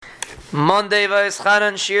Monday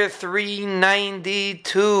Vayeschanan Shiur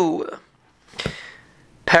 392.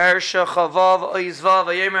 Parsha Chavav Oizvav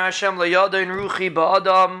Vayemer Hashem LaYadain Ruchi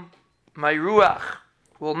Ba'adam. My ruach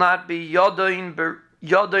will not be Yadain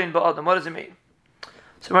Ba'adam. What does it mean?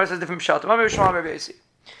 So Mar says different pshat. Mami Reshaim Beisi.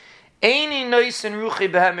 Eini Noisin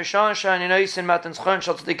Ruchi Behem Mishan Shani Noisin Matan Tzchan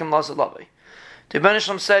Shal Tzadikim Lasad Lavai. The Rebbeinu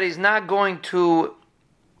Shalom said he's not going to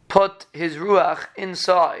put his ruach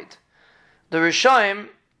inside the Reshaim,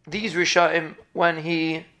 these Reshaim, when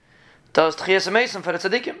he does Tchias HaMesim for the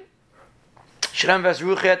Tzadikim. Shirem ves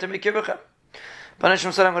ruchi etem ikirvechem. Rebbeinu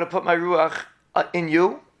Shalom said, I'm going to put my ruach in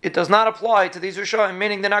you. It does not apply to these Reshaim,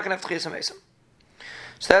 meaning they're not going to have Tchias HaMesim.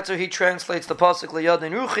 So that's how he translates the pasuk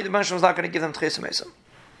Liyadin Ruchi. The Rebbeinu Shalom is not going to give them Tchias HaMesim.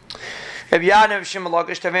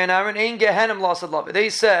 They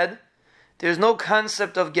said there's no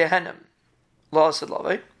concept of Gehenim.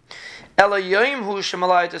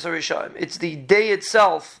 It's the day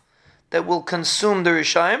itself that will consume the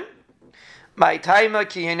Reshaim.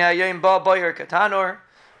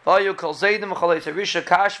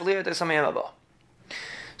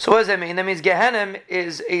 So what does that mean? That means Gehenim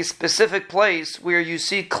is a specific place where you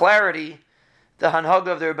see clarity, the Hanhaga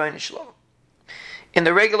of the Rebbeinu Shalom. In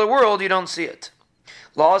the regular world, you don't see it.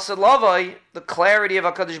 The clarity of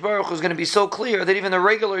HaKadosh Baruch Hu is going to be so clear that even the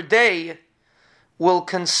regular day will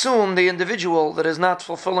consume the individual that is not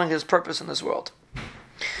fulfilling his purpose in this world.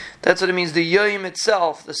 That's what it means. The Yom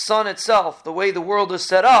itself, the sun itself, the way the world is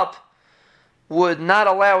set up, would not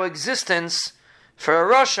allow existence for a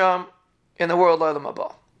Rasha in the world Olam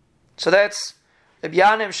Haba. So that's Rabbi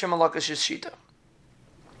Yanim Shem Alakash's Shita.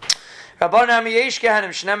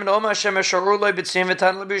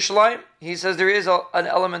 He says there is an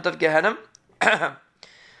element of Gehenim.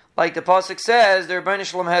 Like the pasuk says, the Rebbeinu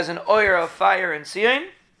Shalom has an oyer of fire in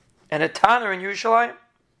Sion and a tanner in Yerushalayim,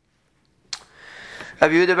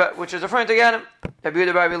 which is referring to Gehenim. Rabbi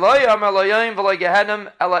Yehuda bar Abbi Amar lo yoyim v'lo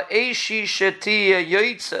Gehenim ela eishi shetiya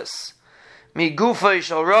yoitzes migufay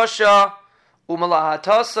shel rasha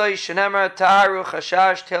umalahatasay shenemar ta'aru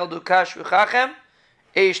chashash teldu kash v'chachem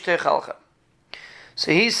eish techalchem.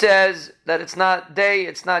 So he says that it's not day,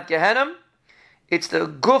 it's not Gehenim, it's the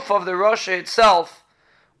guf of the rasha itself,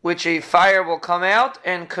 which a fire will come out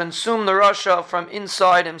and consume the rasha from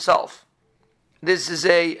inside himself. This is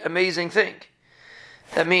an amazing thing.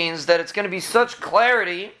 That means that it's going to be such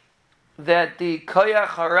clarity that the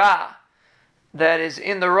koyach hara that is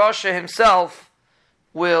in the rasha himself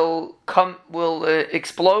will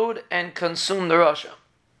explode and consume the rasha.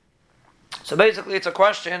 So basically, it's a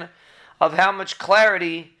question of how much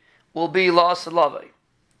clarity will be lost in Lavai.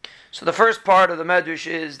 So the first part of the Medrash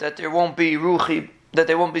is that there won't be ruchi, that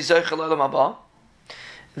they won't be Zeichel Olam Haba.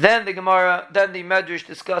 Then the Medrash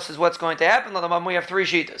discusses what's going to happen. We have three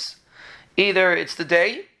shitas. Either it's the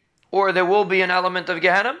day, or there will be an element of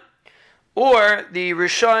Gehenim, or the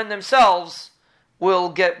Reshaim themselves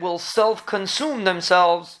will self-consume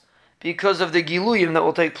themselves because of the Giluyim that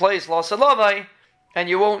will take place, Lasalavai, and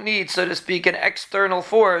you won't need, so to speak, an external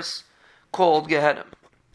force called Gehenim.